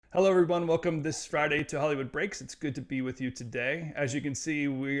Hello, everyone. Welcome this Friday to Hollywood Breaks. It's good to be with you today. As you can see,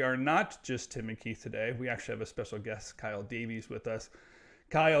 we are not just Tim and Keith today. We actually have a special guest, Kyle Davies, with us.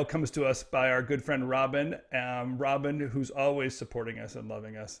 Kyle comes to us by our good friend Robin. Robin, who's always supporting us and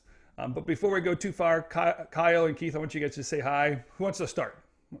loving us. But before we go too far, Kyle and Keith, I want you guys to say hi. Who wants to start?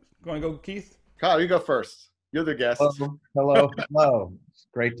 Want to go, Keith? Kyle, you go first. You're the guest. Hello, hello, hello. It's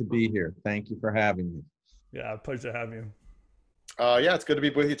great to be here. Thank you for having me. Yeah, pleasure to have you. Yeah, it's good to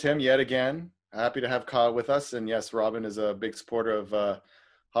be with you, Tim, yet again. Happy to have Kyle with us. And yes, Robin is a big supporter of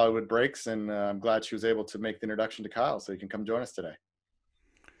Hollywood Breaks, and I'm glad she was able to make the introduction to Kyle so you can come join us today.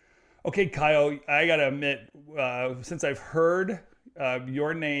 Okay, Kyle, I gotta admit, since I've heard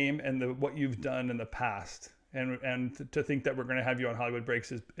your name and what you've done in the past, and to think that we're going to have you on Hollywood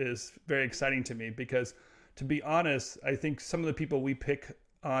Breaks is very exciting to me because, to be honest, I think some of the people we pick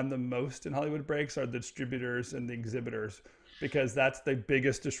on the most in Hollywood Breaks are the distributors and the exhibitors because that's the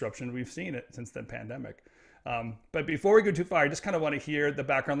biggest disruption we've seen it since the pandemic. But before we go too far, I just kind of want to hear the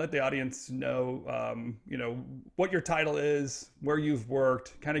background, let the audience know, what your title is, where you've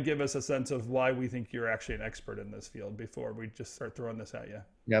worked, kind of give us a sense of why we think you're actually an expert in this field before we just start throwing this at you.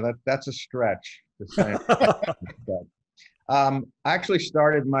 Yeah, that's a stretch to say. I actually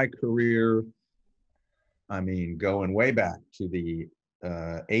started my career, going way back to the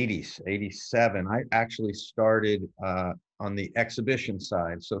 80s, 87. I actually started on the exhibition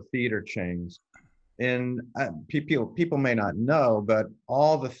side, so theater chains. And people may not know, but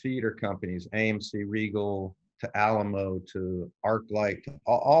all the theater companies, AMC, Regal, to Alamo, to ArcLight,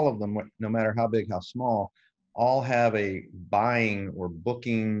 all of them, no matter how big, how small, all have a buying or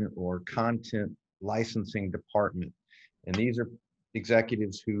booking or content licensing department. And these are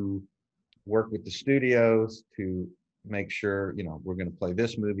executives who work with the studios to make sure, we're going to play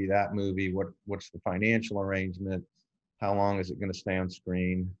this movie, that movie, what's the financial arrangement, how long is it going to stay on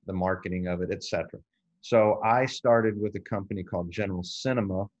screen, the marketing of it, etc. So I started with a company called General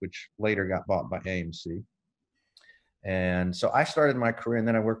Cinema, which later got bought by AMC. And so I started my career, and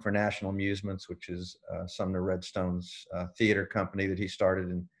then I worked for National Amusements, which is Sumner Redstone's theater company that he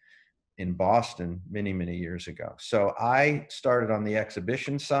started in Boston many, many years ago. So I started on the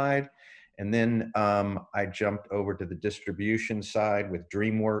exhibition side, and then I jumped over to the distribution side with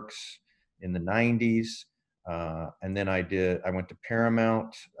Dreamworks in the 90s. And then I went to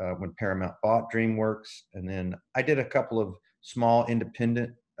Paramount when Paramount bought Dreamworks. And then I did a couple of small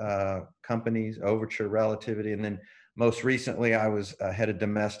independent companies, Overture, Relativity. And then most recently, I was head of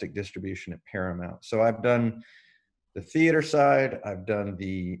domestic distribution at Paramount. So I've done the theater side, I've done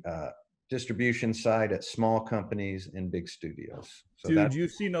the distribution side at small companies and big studios. So Dude,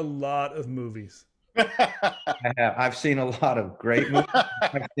 you've seen a lot of movies. I've seen a lot of great movies.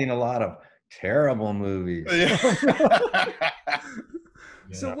 I've seen a lot of terrible movies.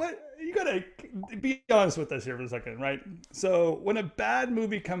 So what you gotta be honest with us here for a second, right? So when a bad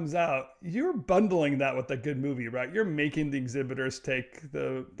movie comes out, you're bundling that with a good movie, right? You're making the exhibitors take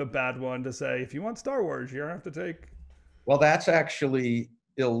the bad one to say, if you want Star Wars, you don't have to take. Well, that's actually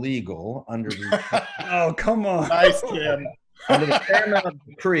illegal under the Oh, come on. Nice, Tim. under the Paramount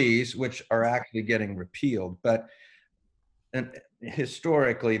decrees, which are actually getting repealed. But and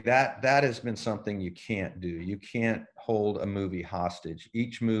historically, that has been something you can't do. You can't hold a movie hostage.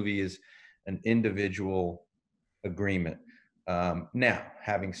 Each movie is an individual agreement. Now,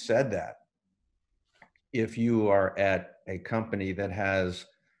 having said that, if you are at a company that has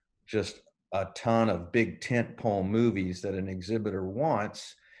just a ton of big tentpole movies that an exhibitor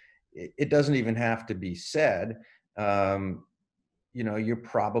wants, it doesn't even have to be said. You're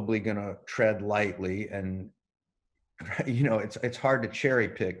probably going to tread lightly, and it's hard to cherry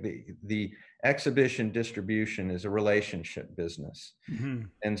pick. The exhibition distribution is a relationship business. Mm-hmm.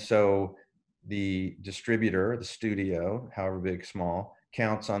 And so the distributor, the studio, however big, small,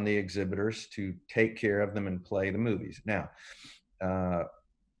 counts on the exhibitors to take care of them and play the movies. Now,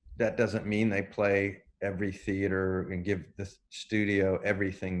 that doesn't mean they play every theater and give the studio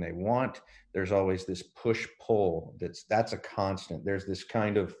everything they want. There's always this push-pull that's a constant. There's this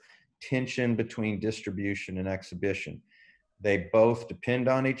kind of tension between distribution and exhibition. They both depend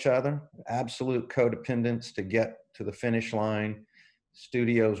on each other, absolute codependence to get to the finish line.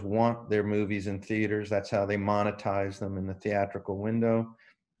 Studios want their movies in theaters. That's how they monetize them in the theatrical window.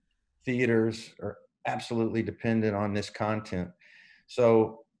 Theaters are absolutely dependent on this content.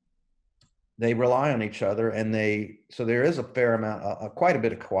 So they rely on each other, and so there is a fair amount, quite a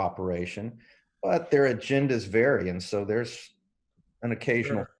bit of cooperation, but their agendas vary. And so there's an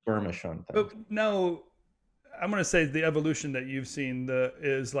occasional skirmish on things. But now, I'm going to say the evolution that you've seen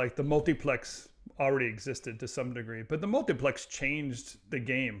is like the multiplex already existed to some degree, but the multiplex changed the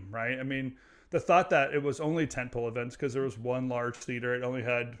game, right? I mean, the thought that it was only tentpole events because there was one large theater, it only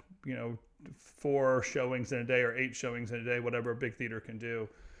had, you know, 4 showings in a day or 8 showings in a day, whatever a big theater can do.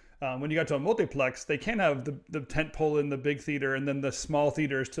 When you got to a multiplex, they can't have the tent pole in the big theater and then the small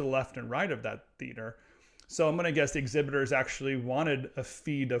theaters to the left and right of that theater. So I'm going to guess the exhibitors actually wanted a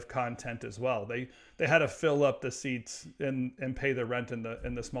feed of content as well. They had to fill up the seats and pay the rent in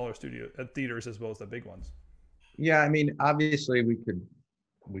the smaller studio theaters as well as the big ones. Yeah, I mean, obviously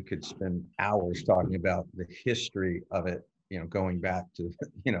we could spend hours talking about the history of it, you know, going back to,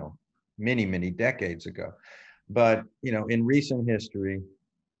 you know, many decades ago. But, you know, in recent history,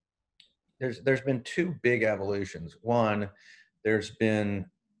 there's been 2 big evolutions. One, there's been,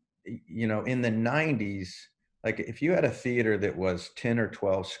 you know, in the 90s, like if you had a theater that was 10 or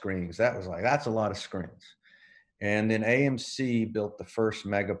 12 screens, that was like, that's a lot of screens. And then AMC built the first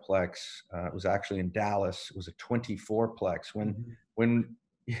megaplex. It was actually in Dallas. It was a 24-plex. When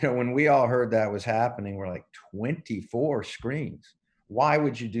you know, when we all heard that was happening, we're like, 24 screens. Why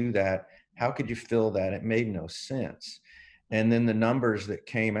would you do that? How could you fill that? It made no sense. And then the numbers that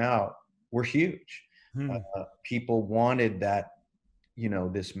came out were huge. People wanted that, you know,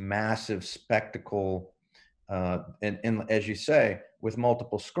 this massive spectacle. And as you say, with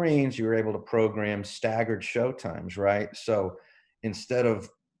multiple screens, you were able to program staggered show times, right? So instead of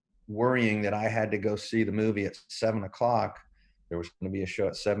worrying that I had to go see the movie at 7 o'clock, there was going to be a show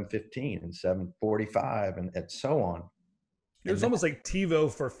at 7:15 and 7:45 and so on. It was almost like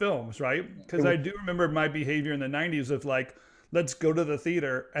TiVo for films, right? Because I do remember my behavior in the 90s of like, let's go to the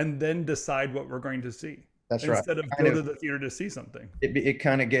theater and then decide what we're going to see. That's right. Instead of go to the theater to see something. It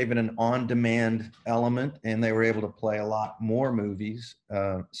kind of gave it an on-demand element, and they were able to play a lot more movies.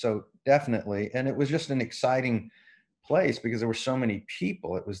 So definitely, and it was just an exciting place because there were so many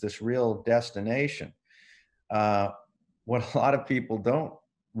people. It was this real destination. What a lot of people don't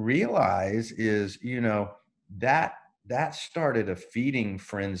realize is, you know, that started a feeding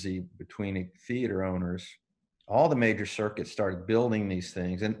frenzy between theater owners. All the major circuits started building these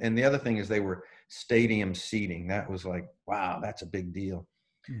things, and the other thing is they were stadium seating. That was like, wow, that's a big deal.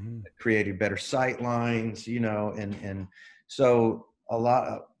 It created better sight lines, you know, and so a lot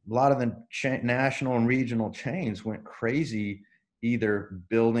of the national and regional chains went crazy, either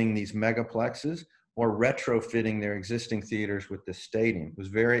building these megaplexes or retrofitting their existing theaters with the stadium. It was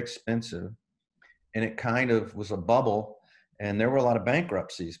very expensive, and it kind of was a bubble, and there were a lot of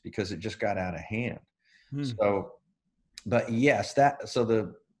bankruptcies because it just got out of hand. So, but yes,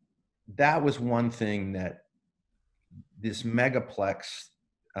 that was one thing that this megaplex,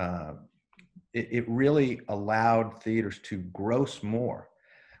 it really allowed theaters to gross more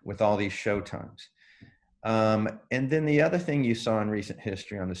with all these showtimes. And then the other thing you saw in recent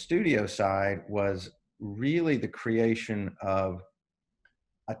history on the studio side was really the creation of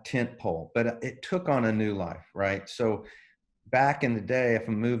a tent pole, but it took on a new life, right? So back in the day, if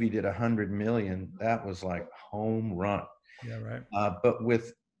a movie did 100 million, that was like home run. Yeah, right. But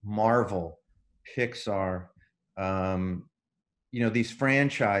with Marvel, Pixar, you know, these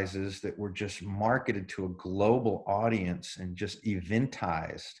franchises that were just marketed to a global audience and just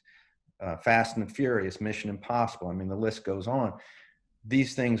eventized, Fast and Furious, Mission Impossible. I mean, the list goes on.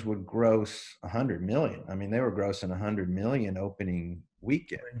 These things would gross 100 million. I mean, they were grossing 100 million opening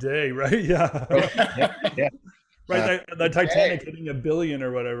weekend. Day, right? Yeah. Yeah. Right. The Titanic hitting $1 billion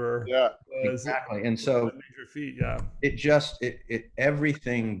or whatever. Yeah, was exactly. And so a major feat. Yeah. It just,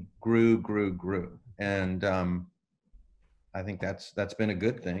 everything grew. And I think that's been a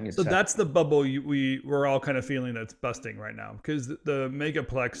good thing. So that's the bubble we're all kind of feeling that's busting right now, because the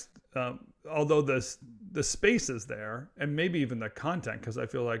megaplex, although the space is there and maybe even the content, because I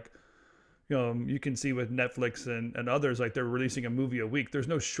feel like, you know, you can see with Netflix and others, like they're releasing a movie a week. There's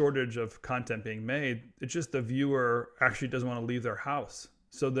no shortage of content being made. It's just the viewer actually doesn't want to leave their house.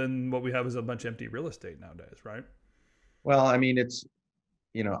 So then what we have is a bunch of empty real estate nowadays, right? Well, I mean, it's,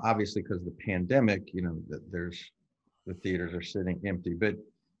 you know, obviously because of the pandemic, you know, the theaters are sitting empty, but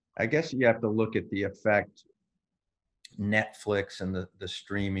I guess you have to look at the effect Netflix and the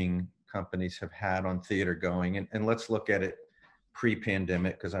streaming companies have had on theater going. And let's look at it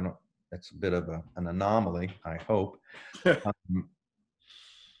pre-pandemic, because that's a bit of an anomaly, I hope.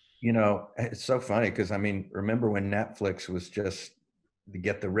 You know, it's so funny because, I mean, remember when Netflix was just to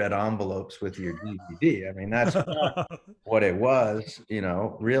get the red envelopes with your DVD? I mean, that's what it was, you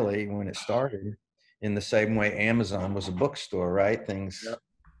know, really, when it started. In the same way Amazon was a bookstore, right? Things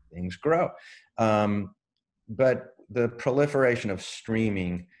grow. But the proliferation of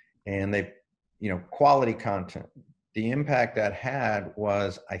streaming and you know, quality content, the impact that had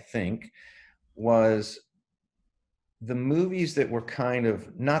was, I think, was the movies that were kind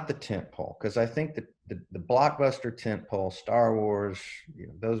of not the tent pole, because I think that the blockbuster tent pole, Star Wars,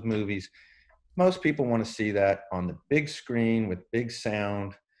 those movies, most people want to see that on the big screen with big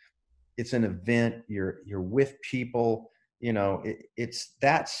sound. It's an event. You're with people. It's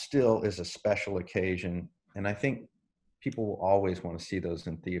that still is a special occasion, and I think people will always want to see those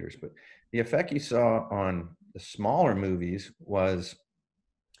in theaters. But the effect you saw on the smaller movies was,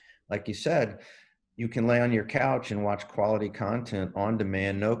 like you said, you can lay on your couch and watch quality content on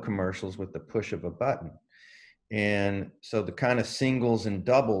demand, no commercials, with the push of a button. And so the kind of singles and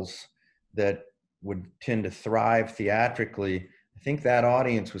doubles that would tend to thrive theatrically, I think that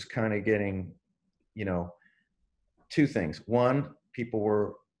audience was kind of getting, two things. One,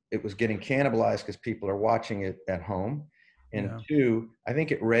 it was getting cannibalized because people are watching it at home. And two, I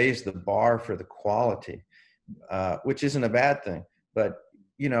think it raised the bar for the quality, which isn't a bad thing. But,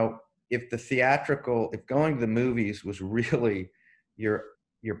 if going to the movies was really your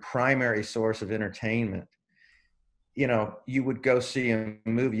primary source of entertainment, you would go see a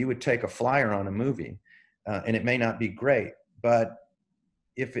movie, you would take a flyer on a movie, and it may not be great, but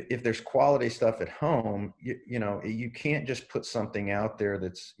if there's quality stuff at home, you can't just put something out there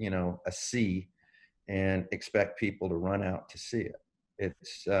that's, a C and expect people to run out to see it.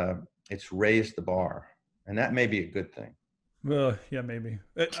 It's raised the bar, and that may be a good thing. Well, yeah, maybe.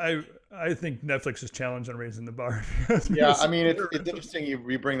 I think Netflix is challenged on raising the bar. Yeah, I mean, it's interesting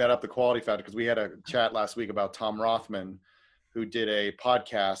you bring that up, the quality factor, because we had a chat last week about Tom Rothman, who did a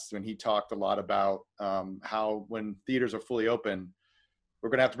podcast, and he talked a lot about how when theaters are fully open, we're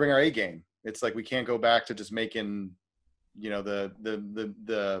going to have to bring our A game. It's like we can't go back to just making,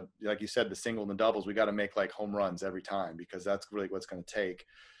 the like you said, the single and the doubles. We got to make like home runs every time, because that's really what's going to take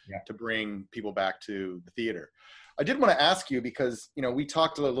to bring people back to the theater. I did want to ask you, because, we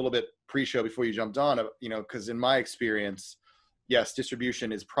talked a little bit pre-show before you jumped on, because in my experience, yes,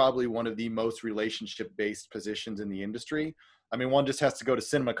 distribution is probably one of the most relationship-based positions in the industry. I mean, one just has to go to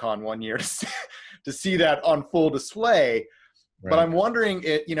CinemaCon one year to see that on full display. Right. But I'm wondering,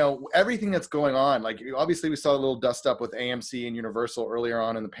 everything that's going on, like obviously we saw a little dust up with AMC and Universal earlier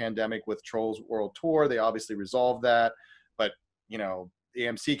on in the pandemic with Trolls World Tour. They obviously resolved that. But,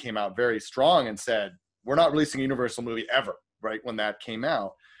 AMC came out very strong and said, we're not releasing a Universal movie ever, right, when that came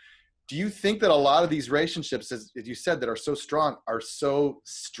out. Do you think that a lot of these relationships, as you said, that are so strong, are so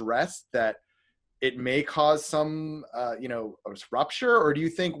stressed that it may cause some, a rupture? Or do you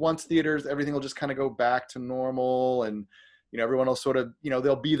think once theaters, everything will just kind of go back to normal, and, everyone will sort of,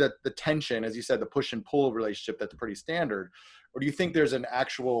 there'll be the tension, as you said, the push and pull relationship that's pretty standard? Or do you think there's an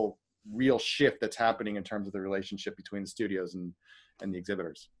actual real shift that's happening in terms of the relationship between the studios and the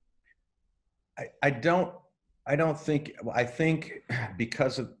exhibitors? I think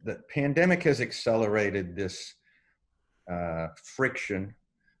because of the pandemic has accelerated this friction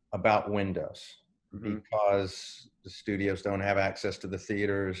about windows, because the studios don't have access to the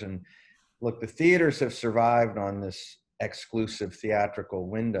theaters. And look, the theaters have survived on this exclusive theatrical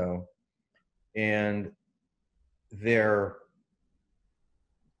window, and they're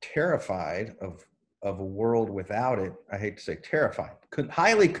terrified of a world without it. I hate to say terrified,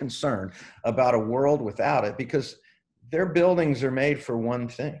 highly concerned about a world without it, because their buildings are made for one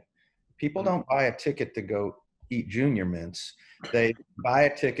thing. People don't buy a ticket to go eat Junior Mints. They buy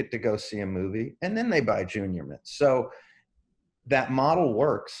a ticket to go see a movie, and then they buy Junior Mints. So that model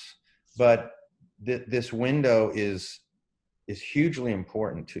works, but this window is hugely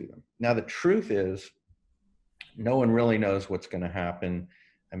important to them. Now, the truth is, no one really knows what's going to happen.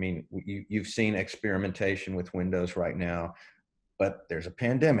 I mean, you've seen experimentation with windows right now, but there's a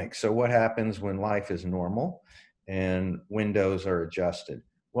pandemic. So what happens when life is normal and windows are adjusted?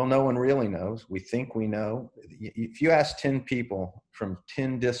 Well, no one really knows. We think we know. If you ask 10 people from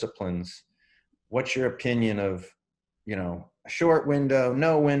 10 disciplines, what's your opinion of, a short window,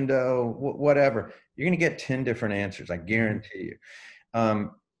 no window, whatever, you're going to get 10 different answers. I guarantee you. But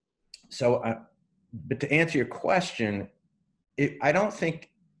to answer your question, I don't think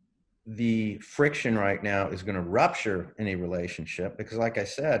the friction right now is going to rupture any relationship, because like I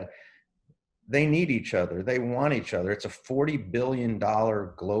said, they need each other. They want each other. It's a $40 billion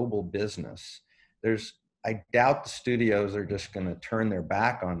global business. I doubt the studios are just going to turn their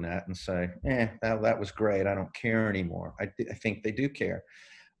back on that and say, that was great, I don't care anymore. I think they do care.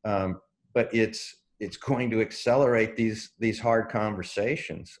 But it's going to accelerate these hard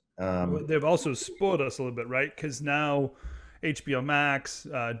conversations. They've also spoiled us a little bit, right? Because now HBO Max,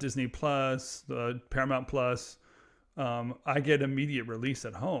 Disney Plus, Paramount Plus, I get immediate release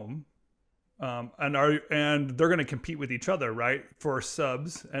at home. and they're going to compete with each other, right, for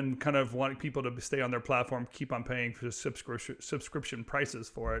subs, and kind of want people to stay on their platform, keep on paying for subscription prices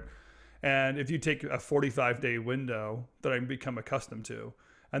for it. And if you take a 45-day window that I become accustomed to,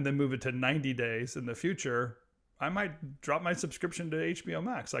 and then move it to 90 days in the future, I might drop my subscription to HBO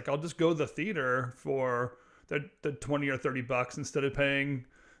Max. Like, I'll just go to the theater for the 20 or 30 bucks instead of paying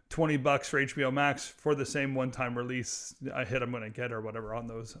 20 bucks for HBO Max for the same one-time release I hit I'm going to get or whatever on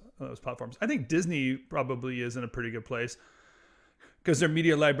those platforms. I think Disney probably is in a pretty good place because their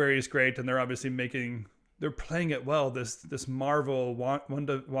media library is great, and they're obviously they're playing it well. This Marvel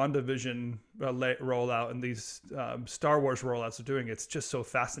WandaVision rollout and these Star Wars rollouts are doing. It's just so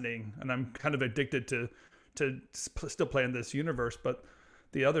fascinating, and I'm kind of addicted to still play in this universe. But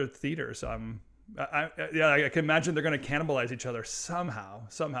the other theaters, I can imagine they're going to cannibalize each other somehow,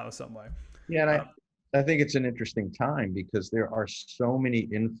 some way. Yeah, and I think it's an interesting time because there are so many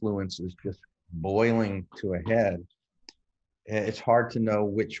influences just boiling to a head. It's hard to know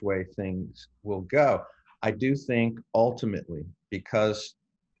which way things will go. I do think ultimately, because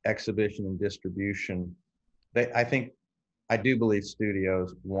exhibition and distribution, I do believe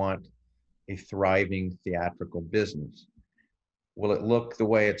studios want a thriving theatrical business. Will it look the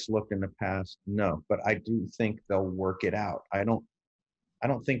way it's looked in the past? No, but I do think they'll work it out. I don't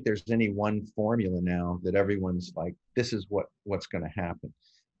think there's any one formula now that everyone's like, this is what's going to happen.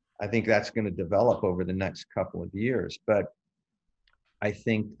 I think that's going to develop over the next couple of years. But I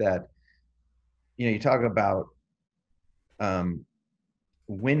think that, you talk about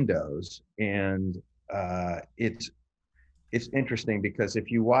windows, and it's interesting because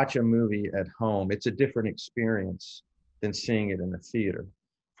if you watch a movie at home, it's a different experience than seeing it in a theater.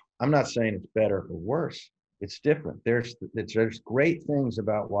 I'm not saying it's better or worse. It's different. There's great things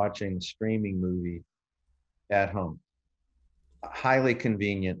about watching a streaming movie at home. Highly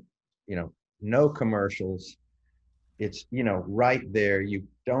convenient, no commercials. It's, right there. You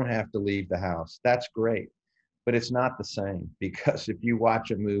don't have to leave the house. That's great. But it's not the same, because if you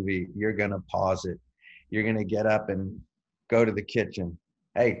watch a movie, you're going to pause it. You're going to get up and go to the kitchen.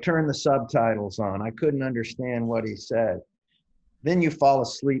 Hey, turn the subtitles on. I couldn't understand what he said. Then you fall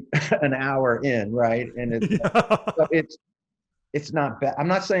asleep an hour in, right? And it's not bad. I'm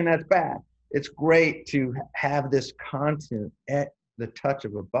not saying that's bad. It's great to have this content at the touch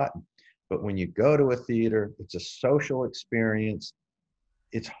of a button. But when you go to a theater, it's a social experience.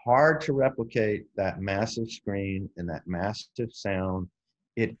 It's hard to replicate that massive screen and that massive sound.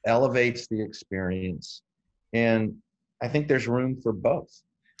 It elevates the experience. And I think there's room for both.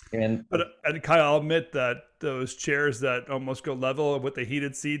 And Kyle, I'll admit that those chairs that almost go level with the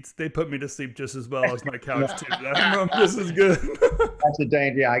heated seats, they put me to sleep just as well as my couch too. I'm just as good. That's a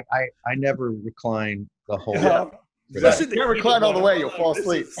danger. I never recline the whole way. If you recline all the way, you'll fall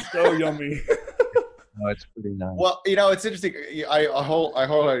asleep. So yummy. No, it's pretty nice. Well, it's interesting. I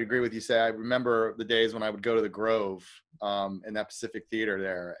wholly agree with you. I remember the days when I would go to the Grove in that Pacific Theater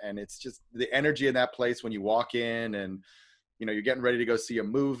there, and it's just the energy in that place when you walk in, and you're getting ready to go see a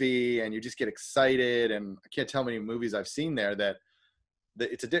movie, and you just get excited. And I can't tell how many movies I've seen there that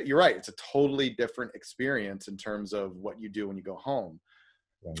you're right. It's a totally different experience in terms of what you do when you go home.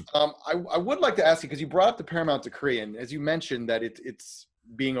 Right. I would like to ask you, because you brought up the Paramount decree, and as you mentioned that it's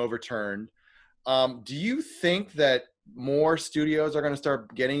being overturned. Do you think that more studios are going to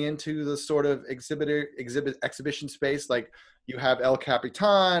start getting into the sort of exhibition space? Like you have El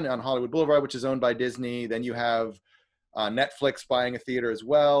Capitan on Hollywood Boulevard, which is owned by Disney. Then you have Netflix buying a theater as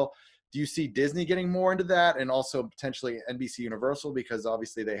well. Do you see Disney getting more into that, and also potentially NBC Universal, because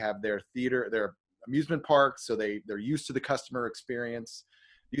obviously they have their theater, their amusement parks, so they're used to the customer experience.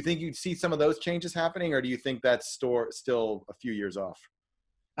 Do you think you'd see some of those changes happening, or do you think that's still a few years off?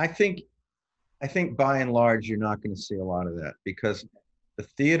 I think by and large, you're not going to see a lot of that, because the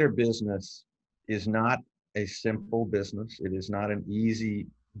theater business is not a simple business. It is not an easy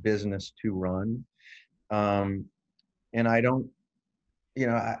business to run. And I don't,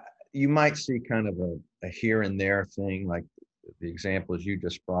 you might see kind of a here and there thing, like the examples you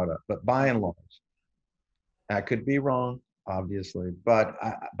just brought up, but by and large, I could be wrong, obviously, but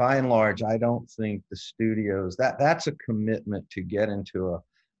by and large, I don't think the studios, that's a commitment to get into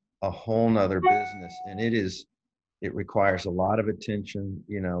a whole nother business, and it requires a lot of attention.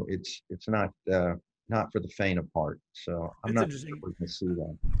 It's not for the faint of heart. So I'm not sure we can see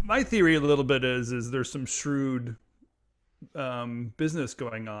that. My theory a little bit is there's some shrewd business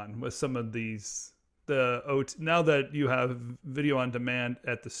going on with some of these. Now that you have video on demand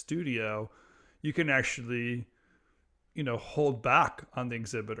at the studio, you can actually, hold back on the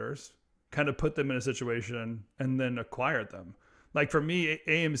exhibitors, kind of put them in a situation and then acquire them. Like for me,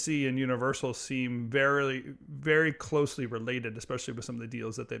 AMC and Universal seem very, very closely related, especially with some of the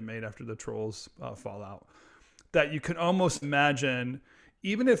deals that they've made after the Trolls fallout. That you can almost imagine,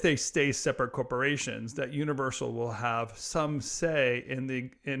 even if they stay separate corporations, that Universal will have some say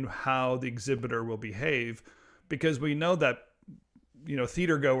in how the exhibitor will behave, because we know that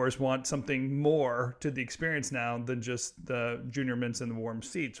theater goers want something more to the experience now than just the junior mints and the warm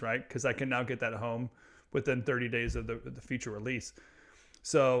seats, right? Because I can now get that at home within 30 days of the feature release.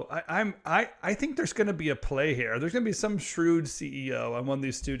 So I think there's going to be a play here. There's going to be some shrewd CEO on one of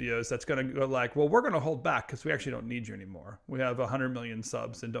these studios that's going to go like, well, we're going to hold back because we actually don't need you anymore. We have 100 million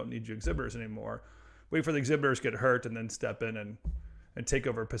subs and don't need you exhibitors anymore. Wait for the exhibitors to get hurt and then step in and take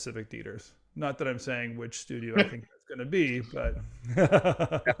over Pacific theaters. Not that I'm saying which studio I think that's going to be, but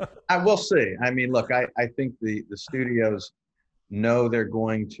I will see. I mean, look, I think the studios know they're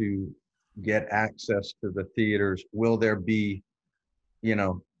going to get access to the theaters. Will there be,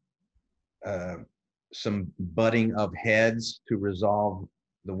 some butting of heads to resolve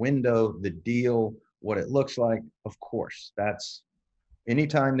the window, the deal, what it looks like? Of course, that's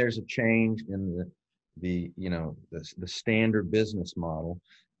anytime there's a change in the standard business model,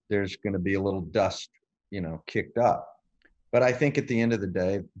 there's going to be a little dust, kicked up. But I think at the end of the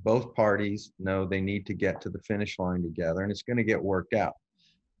day, both parties know they need to get to the finish line together, and it's going to get worked out.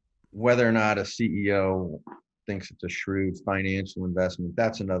 Whether or not a CEO thinks it's a shrewd financial investment,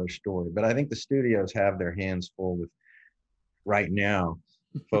 that's another story. But I think the studios have their hands full with right now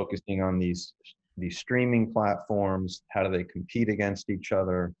focusing on these streaming platforms. How do they compete against each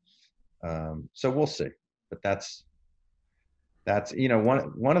other? So we'll see. But that's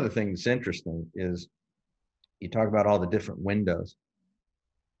one of the things that's interesting is you talk about all the different windows.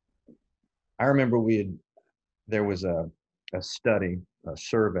 I remember there was a study, a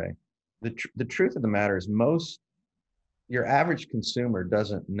survey. The truth of the matter is your average consumer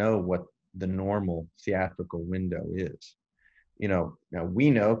doesn't know what the normal theatrical window is. Now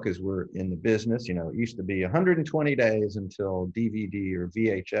we know because we're in the business, it used to be 120 days until DVD or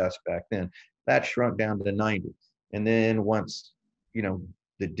VHS back then. That shrunk down to 90. And then once,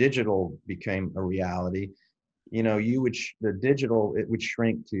 the digital became a reality, it would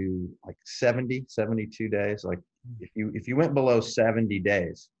shrink to like 70, 72 days. Like if you went below 70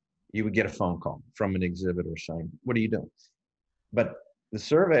 days, you would get a phone call from an exhibitor saying, what are you doing? But the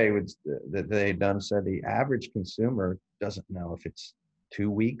survey that they had done said the average consumer doesn't know if it's 2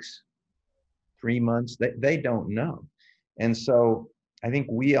 weeks, 3 months. They don't know. And so I think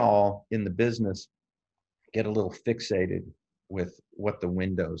we all in the business get a little fixated with what the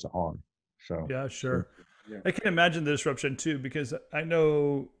windows are. So yeah, sure. Yeah. I can imagine the disruption too, because I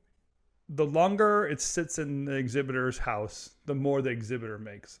know the longer it sits in the exhibitor's house, the more the exhibitor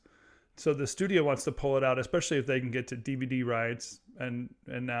makes. So the studio wants to pull it out, especially if they can get to DVD rights and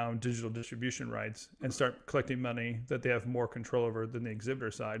now digital distribution rights and start collecting money that they have more control over than the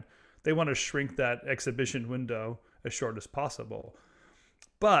exhibitor side. They want to shrink that exhibition window as short as possible.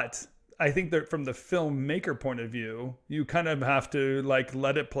 But I think that from the filmmaker point of view, you kind of have to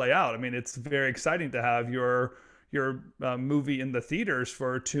let it play out. I mean, it's very exciting to have your movie in the theaters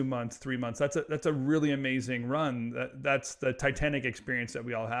for 2 months, 3 months. That's a really amazing run. That's the Titanic experience that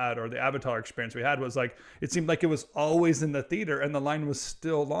we all had, or the Avatar experience we had. Was it seemed like it was always in the theater, and the line was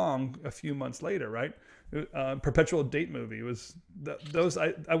still long a few months later, right? Perpetual date movie was those.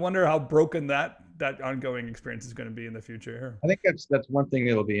 I wonder how broken that ongoing experience is going to be in the future here. I think that's one thing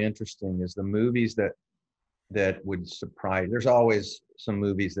that'll be interesting is the movies that would surprise. There's always some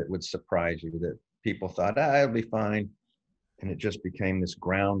movies that would surprise you that people thought, it'll be fine. And it just became this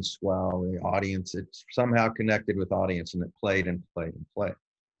groundswell. The audience, it's somehow connected with audience, and it played and played and played.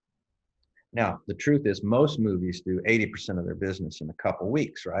 Now, the truth is most movies do 80% of their business in a couple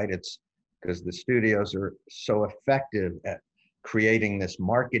weeks, right? It's because the studios are so effective at creating this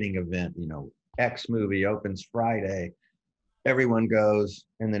marketing event. X movie opens Friday, everyone goes,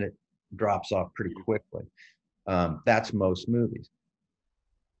 and then it drops off pretty quickly. That's most movies.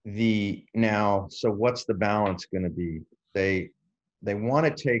 So what's the balance going to be? They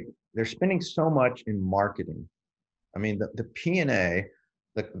want to they're spending so much in marketing. I mean, the P&A,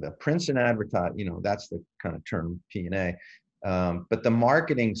 the prints and advertise, that's the kind of term P&A. But the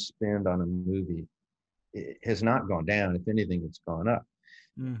marketing spend on a movie has not gone down. If anything, it's gone up.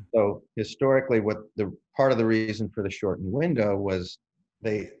 So historically, part of the reason for the shortened window was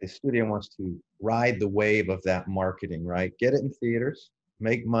the studio wants to ride the wave of that marketing, right? Get it in theaters,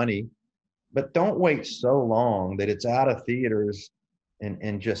 make money, but don't wait so long that it's out of theaters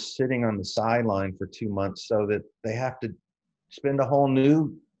and just sitting on the sideline for 2 months, so that they have to spend a whole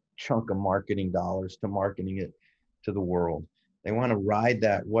new chunk of marketing dollars to marketing it to the world. They want to ride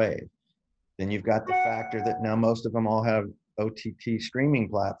that wave. Then you've got the factor that now most of them all have OTT streaming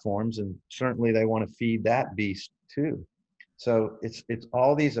platforms, and certainly they want to feed that beast too. So it's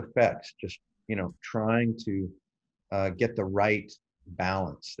all these effects, just, you know, trying to get the right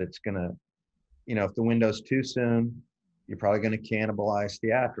balance. That's gonna, you know, if the window's too soon, you're probably going to cannibalize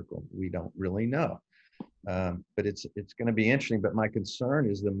theatrical. We don't really know, but it's going to be interesting. But my concern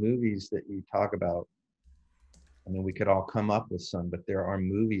is the movies that you talk about. I mean, we could all come up with some, but there are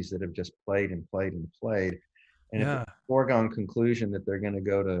movies that have just played and played and played, and Yeah. it's a foregone conclusion that they're going to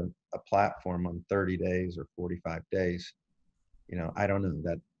go to a platform on 30 days or 45 days. You know, I don't know.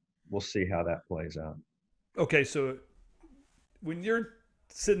 That we'll see how that plays out. Okay, so when you're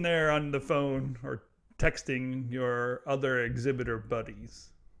sitting there on the phone or texting your other exhibitor buddies,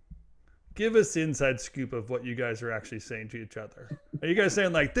 give us the inside scoop of what you guys are actually saying to each other. Are you guys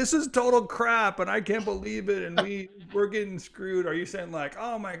saying like, this is total crap and I can't believe it and we're getting screwed? Are you saying like,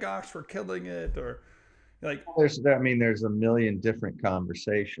 oh my gosh, we're killing it? Or like, there's a million different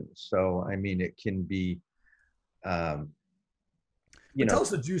conversations. So, I mean, it can be, you but know, tell us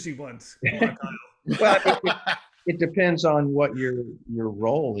the juicy ones. Come on, Kyle. well, it depends on what your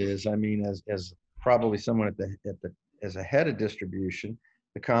role is. I mean, as probably someone at the as a head of distribution,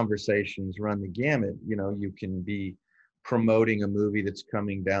 the conversations run the gamut. You know, you can be promoting a movie that's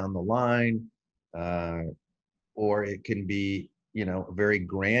coming down the line, or it can be, you know, very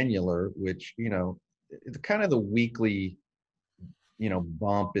granular, which, you know, the kind of the weekly, you know,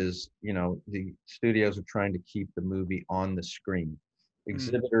 bump is, you know, the studios are trying to keep the movie on the screen.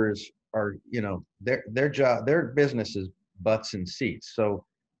 Exhibitors are, you know, their job, their business is butts and seats. So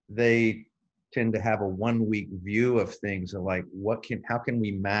they tend to have a 1 week view of things, and like, how can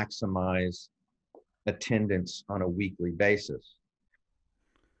we maximize attendance on a weekly basis?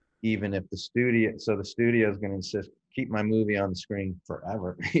 Even if the studio is going to insist, keep my movie on the screen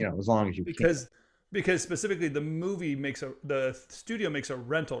forever, you know, as long as you can. Because specifically the studio makes a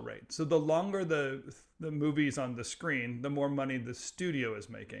rental rate. So the longer the movie's on the screen, the more money the studio is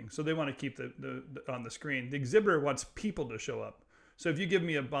making. So they want to keep the on the screen. The exhibitor wants people to show up. So if you give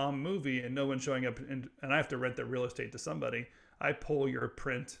me a bomb movie and no one's showing up, and I have to rent the real estate to somebody, I pull your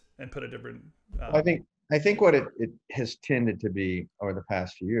print and put a different. I think what it has tended to be over the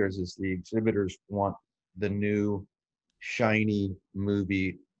past few years is the exhibitors want the new shiny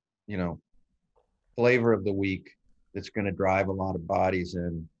movie, you know, flavor of the week that's going to drive a lot of bodies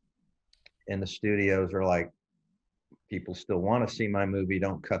in. And the studios are like, people still want to see my movie,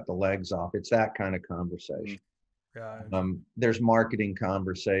 don't cut the legs off. It's that kind of conversation. Yeah. There's marketing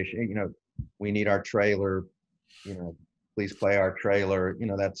conversation, you know, we need our trailer, you know, please play our trailer, you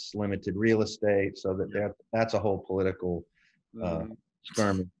know, that's limited real estate. So that's a whole political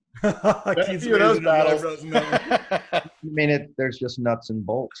skirmish. Keith's those battles. I mean, there's just nuts and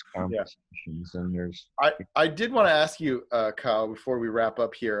bolts conversations, and there's. I did want to ask you, Kyle, before we wrap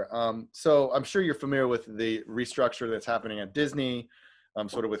up here. So I'm sure you're familiar with the restructure that's happening at Disney,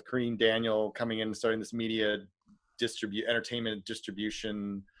 sort of with Kareem Daniel coming in and starting this media entertainment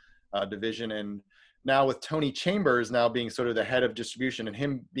distribution division, and now with Tony Chambers now being sort of the head of distribution and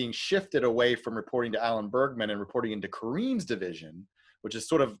him being shifted away from reporting to Alan Bergman and reporting into Kareem's division, which is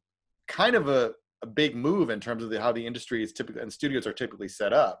sort of kind of a big move in terms of how the industry is typically and studios are typically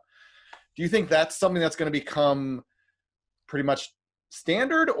set up. Do you think that's something that's going to become pretty much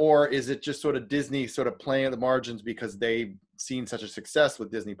standard, or is it just sort of Disney sort of playing at the margins because they've seen such a success with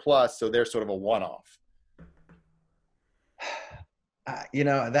Disney Plus, so they're sort of a one-off? You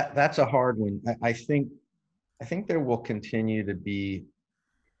know, that's a hard one. I think there will continue to be,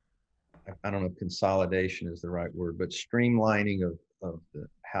 I don't know if consolidation is the right word, but streamlining of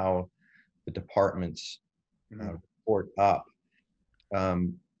how the departments report up.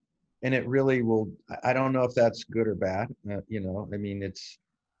 And it really will, I don't know if that's good or bad. You know, I mean, it's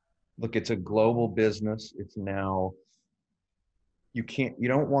a global business. It's now, you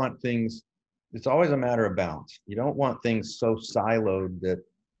don't want things, it's always a matter of balance. You don't want things so siloed that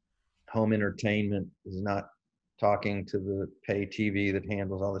home entertainment is not talking to the pay TV that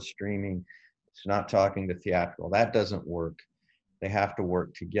handles all the streaming. It's not talking to theatrical. That doesn't work. They have to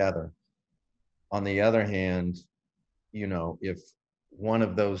work together. On the other hand, you know, if one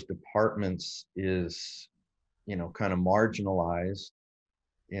of those departments is, you know, kind of marginalized,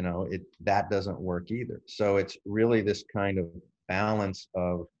 you know, that doesn't work either. So it's really this kind of balance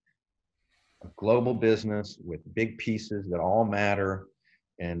of a global business with big pieces that all matter,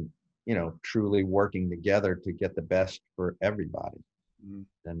 and, you know, truly working together to get the best for everybody.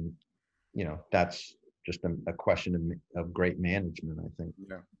 And, you know, that's just a question of great management, I think.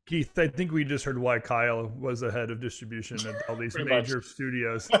 Yeah. Keith, I think we just heard why Kyle was the head of distribution at all these Pretty major much.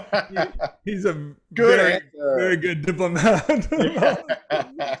 studios. He's a Good very, answer. very good diplomat.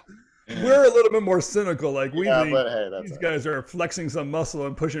 Yeah. We're a little bit more cynical. Like we Yeah, think but hey, that's these it. guys are flexing some muscle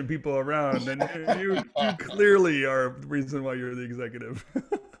and pushing people around, and you clearly are the reason why you're the executive.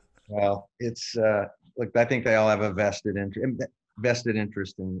 Well, it's look, I think they all have a vested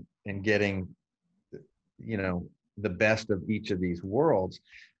interest in getting, you know, the best of each of these worlds.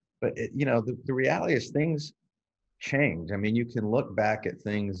 But you know, the reality is things change. I mean, you can look back at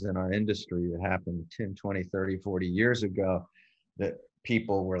things in our industry that happened 10, 20, 30, 40 years ago that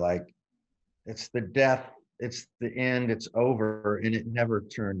people were like, it's the death, it's the end, it's over, and it never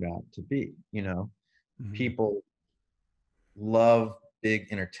turned out to be. You know, people love big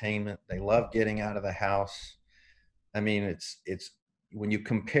entertainment. They love getting out of the house. I mean, it's when you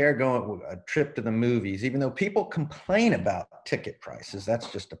compare going a trip to the movies, even though people complain about ticket prices,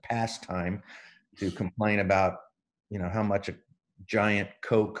 that's just a pastime to complain about, you know, how much a giant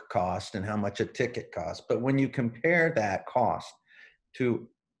Coke cost and how much a ticket costs. But when you compare that cost to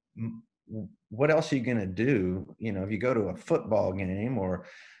what else are you going to do? You know, if you go to a football game or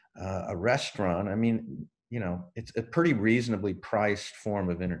a restaurant, I mean, you know, it's a pretty reasonably priced form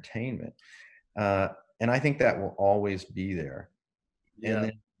of entertainment. And I think that will always be there. Yeah. And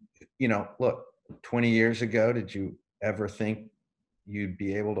then, you know, look, 20 years ago, did you ever think you'd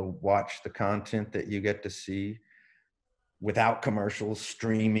be able to watch the content that you get to see without commercials,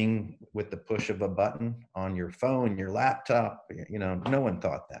 streaming with the push of a button on your phone, your laptop? You know, no one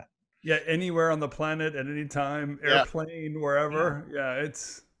thought that. Yeah, anywhere on the planet at any time, airplane, wherever. Yeah,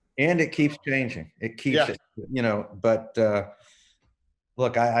 it's. And it keeps changing. It keeps it, you know, but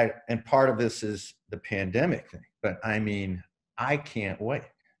look, and part of this is the pandemic thing, but I mean, I can't wait.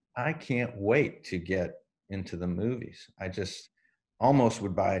 I can't wait to get into the movies. I just almost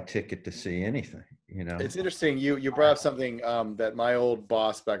would buy a ticket to see anything, you know. It's interesting. You brought up something that my old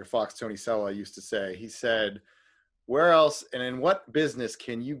boss back at Fox, Tony Sella, used to say. He said, where else and in what business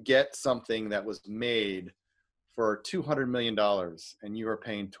can you get something that was made for $200 million and you are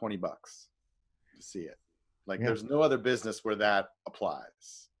paying $20 to see it? Like there's no other business where that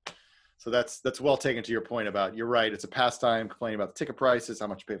applies. So that's well taken to your point about, you're right, it's a pastime complaining about the ticket prices, how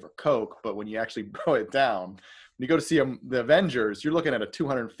much you pay for Coke, but when you actually blow it down, when you go to see the Avengers, you're looking at a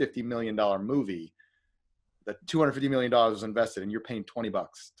 $250 million movie that $250 million was invested and you're paying $20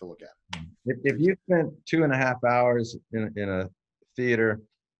 to look at. If you spent 2.5 hours in a theater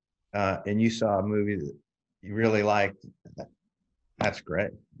and you saw a movie that you really liked, that's great.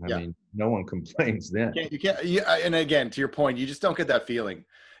 I mean, no one complains then. You can't, and again, to your point, you just don't get that feeling.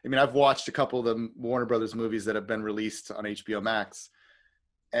 I mean, I've watched a couple of the Warner Brothers movies that have been released on HBO Max,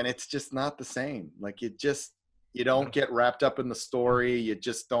 and it's just not the same. Like you don't get wrapped up in the story. You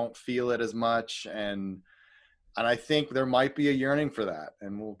just don't feel it as much. And I think there might be a yearning for that.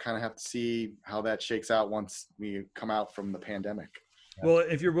 And we'll kind of have to see how that shakes out once we come out from the pandemic. Well,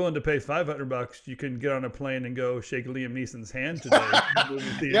 if you're willing to pay $500, you can get on a plane and go shake Liam Neeson's hand today.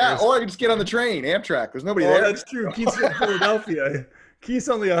 Yeah, or you just get on the train, Amtrak. There's nobody there. That's true. Keith's in Philadelphia. Keith's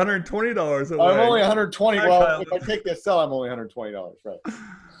only $120 away. I'm only $120. Well, if I take this cell, I'm only $120. Right.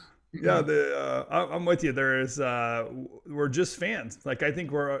 Yeah, I'm with you. We're just fans. Like I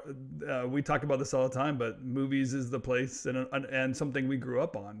think we talk about this all the time, but movies is the place and something we grew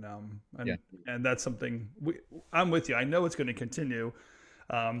up on. And that's something I'm with you. I know it's going to continue.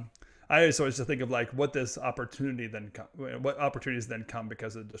 I just always think of like what opportunities then come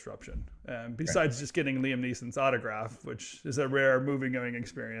because of disruption. And besides just getting Liam Neeson's autograph, which is a rare movie going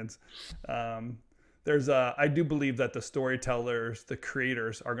experience. I do believe that the storytellers, the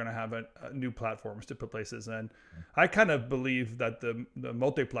creators are going to have new platforms to put places in. I kind of believe that the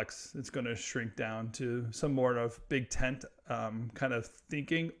multiplex is going to shrink down to some more of big tent kind of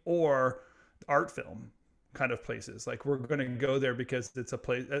thinking or art film kind of places. Like we're going to go there because it's a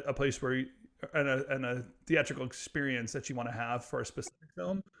place where and a theatrical experience that you want to have for a specific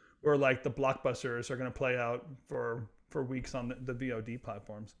film, or like the blockbusters are going to play out for weeks on the VOD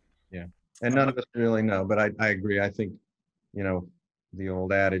platforms. Yeah. And none of us really know, but I agree. I think, you know, the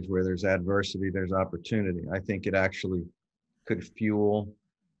old adage where there's adversity, there's opportunity. I think it actually could fuel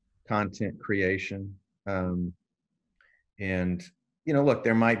content creation. And, you know, look,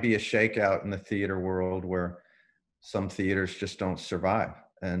 there might be a shakeout in the theater world where some theaters just don't survive.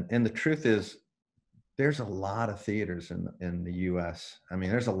 And the truth is, there's a lot of theaters in the US. I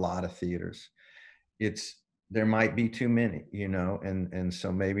mean, there's a lot of theaters. There might be too many, you know, and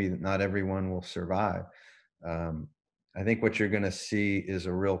so maybe not everyone will survive. I think what you're going to see is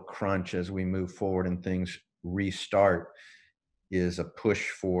a real crunch as we move forward and things restart, is a push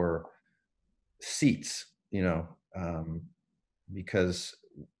for seats, because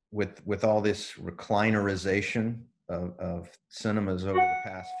with all this reclinerization of cinemas over the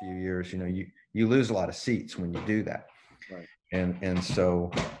past few years, you lose a lot of seats when you do that. Right. And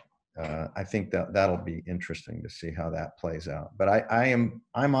so I think that'll be interesting to see how that plays out. But I'm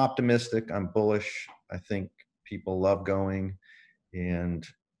optimistic. I'm bullish. I think people love going, and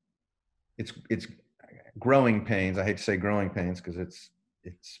it's growing pains. I hate to say growing pains because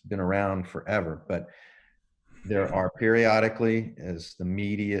it's been around forever, but there are periodically, as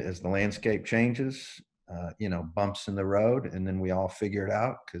the landscape changes, bumps in the road, and then we all figure it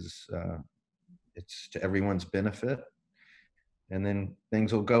out because it's to everyone's benefit. And then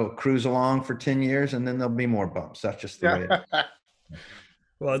things will cruise along for 10 years, and then there'll be more bumps. That's just the way it is.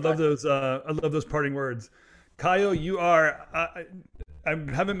 Well, I love those parting words. Kyle, you are, I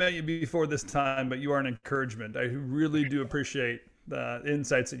haven't met you before this time, but you are an encouragement. I really do appreciate the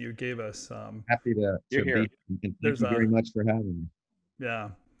insights that you gave us. Happy to be. Thank you very much for having me. Yeah.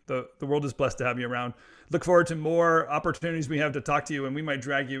 The world is blessed to have you around. Look forward to more opportunities we have to talk to you, and we might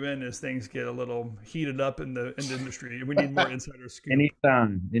drag you in as things get a little heated up in the industry. We need more insider scoop.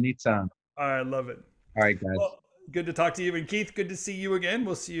 Anytime. All right, love it. All right, guys. Well, good to talk to you. And Keith, good to see you again.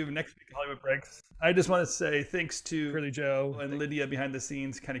 We'll see you next week at Hollywood Breaks. I just want to say thanks to Curly Joe and Lydia behind the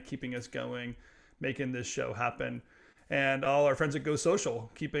scenes, kind of keeping us going, making this show happen. And all our friends at Go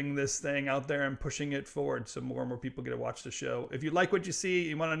Social, keeping this thing out there and pushing it forward so more and more people get to watch the show. If you like what you see,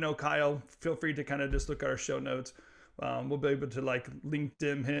 you want to know Kyle, feel free to kind of just look at our show notes. We'll be able to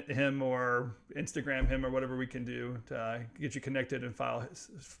LinkedIn him or Instagram him or whatever we can do to get you connected and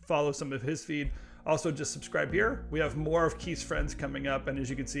follow some of his feed. Also, just subscribe here. We have more of Keith's friends coming up. And as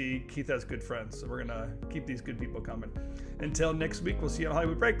you can see, Keith has good friends. So we're going to keep these good people coming. Until next week, we'll see you on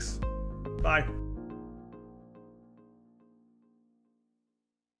Hollywood Breaks. Bye.